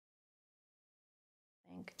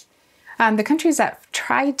The countries that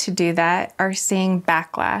tried to do that are seeing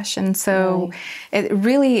backlash. And so it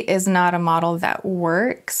really is not a model that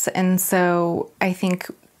works. And so I think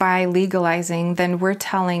by legalizing, then we're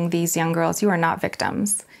telling these young girls, you are not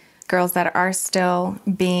victims. Girls that are still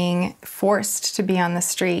being forced to be on the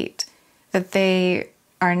street, that they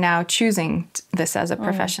are now choosing this as a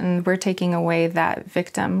profession. We're taking away that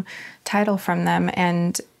victim title from them.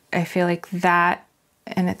 And I feel like that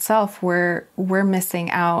in itself, we're missing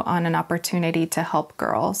out on an opportunity to help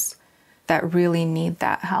girls that really need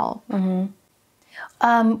that help. Do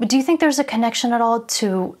you think there's a connection at all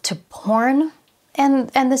to porn and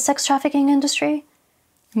the sex trafficking industry?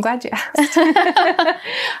 I'm glad you asked.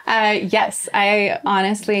 Yes, I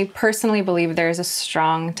honestly, personally believe there's a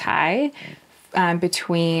strong tie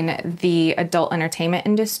between the adult entertainment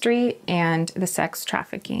industry and the sex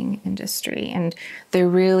trafficking industry. And there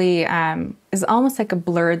really is almost like a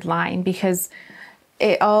blurred line, because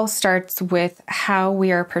it all starts with how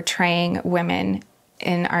we are portraying women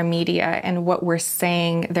in our media and what we're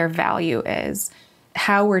saying their value is,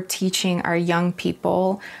 how we're teaching our young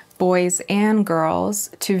people, boys and girls,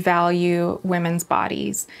 to value women's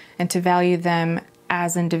bodies and to value them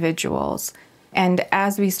as individuals. And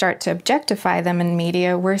as we start to objectify them in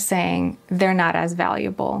media, we're saying they're not as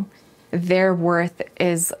valuable. Their worth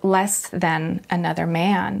is less than another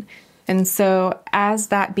man. And so as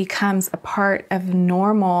that becomes a part of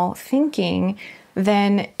normal thinking,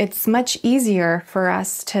 then it's much easier for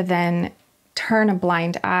us to then turn a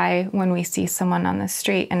blind eye when we see someone on the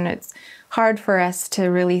street. And it's hard for us to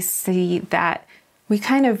really see that we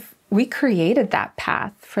created that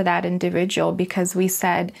path for that individual because we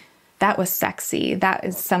said, that was sexy. That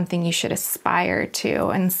is something you should aspire to.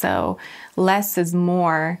 And so less is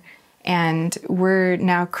more. And we're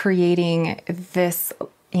now creating this,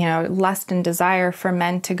 lust and desire for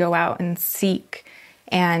men to go out and seek.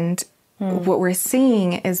 And what we're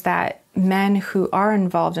seeing is that men who are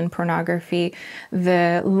involved in pornography,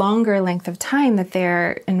 the longer length of time that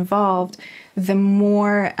they're involved, the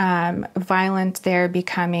more violent they're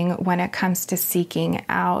becoming when it comes to seeking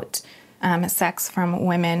out sex from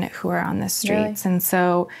women who are on the streets. Really? And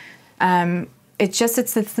so it's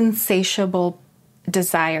this insatiable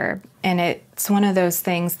desire. And it's one of those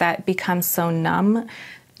things that becomes so numb.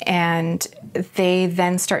 And they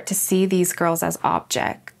then start to see these girls as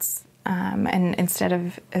objects. And instead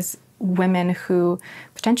of as women who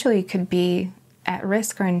potentially could be at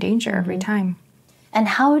risk or in danger every time. And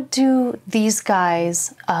how do these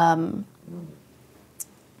guys, where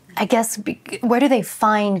do they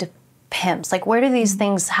find pimps? Like, where do these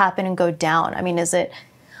things happen and go down? I mean, is it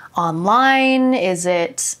online?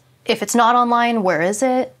 If it's not online, where is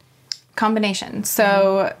it? Combination.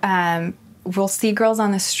 So we'll see girls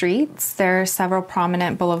on the streets. There are several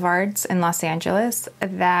prominent boulevards in Los Angeles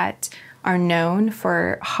that are known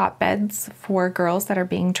for hotbeds for girls that are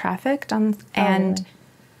being trafficked on, and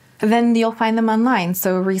then you'll find them online.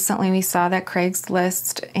 So recently we saw that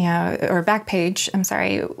Craigslist, or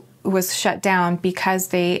Backpage, was shut down because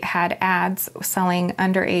they had ads selling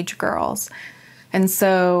underage girls. And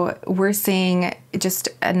so we're seeing just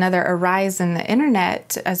a rise in the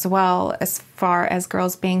internet as well, as far as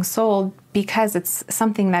girls being sold, because it's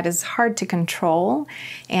something that is hard to control.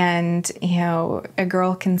 And, a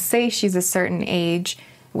girl can say she's a certain age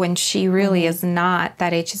when she really is not.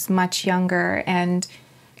 That age is much younger. And,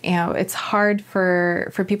 it's hard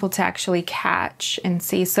for people to actually catch and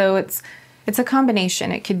see. So it's a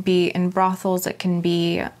combination. It could be in brothels, it can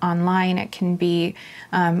be online, it can be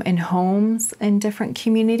in homes in different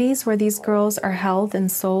communities where these girls are held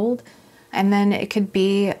and sold. And then it could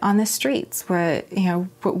be on the streets where,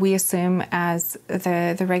 what we assume as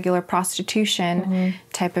the regular prostitution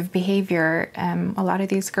type of behavior. A lot of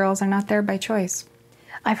these girls are not there by choice.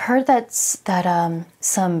 I've heard that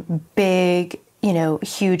some big,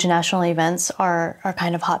 huge national events are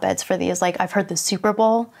kind of hotbeds for these. Like, I've heard the Super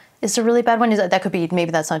Bowl is a really bad one. That could be,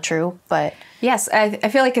 maybe that's not true, but... Yes, I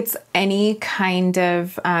feel like it's any kind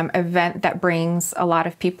of event that brings a lot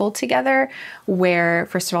of people together where,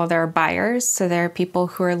 first of all, there are buyers. So there are people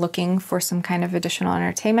who are looking for some kind of additional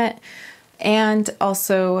entertainment. And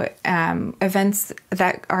also events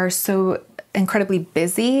that are so incredibly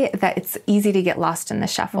busy that it's easy to get lost in the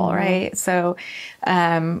shuffle, right? So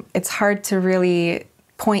it's hard to really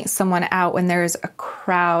point someone out when there's a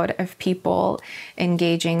crowd of people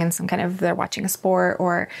engaging in some kind of, they're watching a sport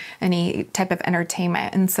or any type of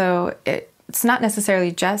entertainment. And so it's not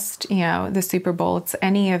necessarily just, the Super Bowl, it's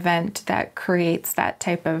any event that creates that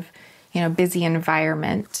type of, busy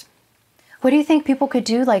environment. What do you think people could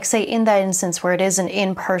do, like, say, in that instance where it is an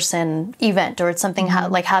in-person event or it's something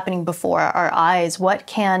like happening before our eyes? What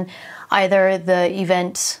can either the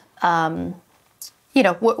event,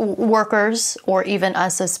 workers or even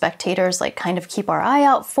us as spectators, like, kind of keep our eye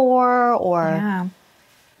out for? Or Yeah.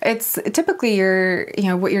 It's typically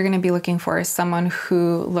what you're going to be looking for is someone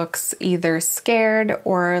who looks either scared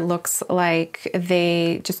or looks like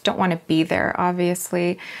they just don't want to be there.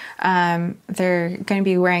 Obviously, they're going to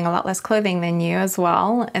be wearing a lot less clothing than you as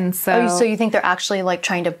well. And so, so you think they're actually like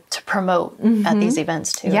trying to promote at these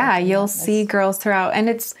events too? Yeah, you'll see girls throughout. And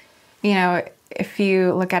it's, if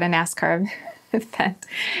you look at a NASCAR event,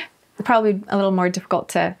 probably a little more difficult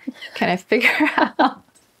to kind of figure out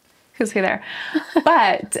who's who there.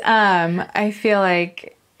 But I feel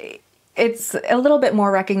like it's a little bit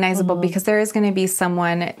more recognizable because there is going to be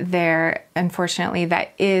someone there, unfortunately,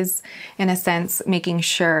 that is, in a sense, making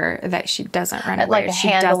sure that she doesn't run away. Like a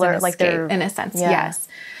handler, like they're... in a sense, yes.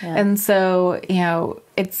 Yeah. And so,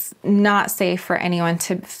 it's not safe for anyone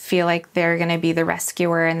to feel like they're going to be the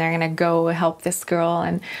rescuer and they're going to go help this girl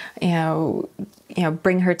and,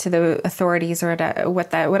 bring her to the authorities or to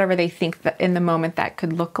whatever they think that in the moment that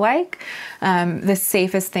could look like. The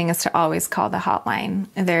safest thing is to always call the hotline.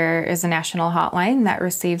 There is a national hotline that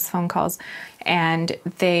receives phone calls, and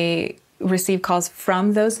they receive calls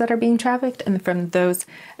from those that are being trafficked and from those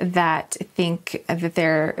that think that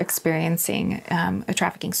they're experiencing a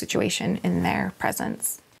trafficking situation in their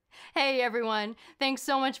presence. Hey everyone, thanks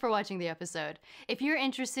so much for watching the episode. If you're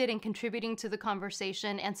interested in contributing to the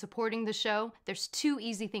conversation and supporting the show, there's 2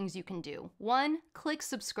 easy things you can do. 1, click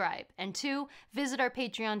subscribe, and 2, visit our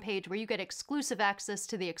Patreon page where you get exclusive access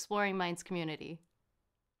to the Exploring Minds community.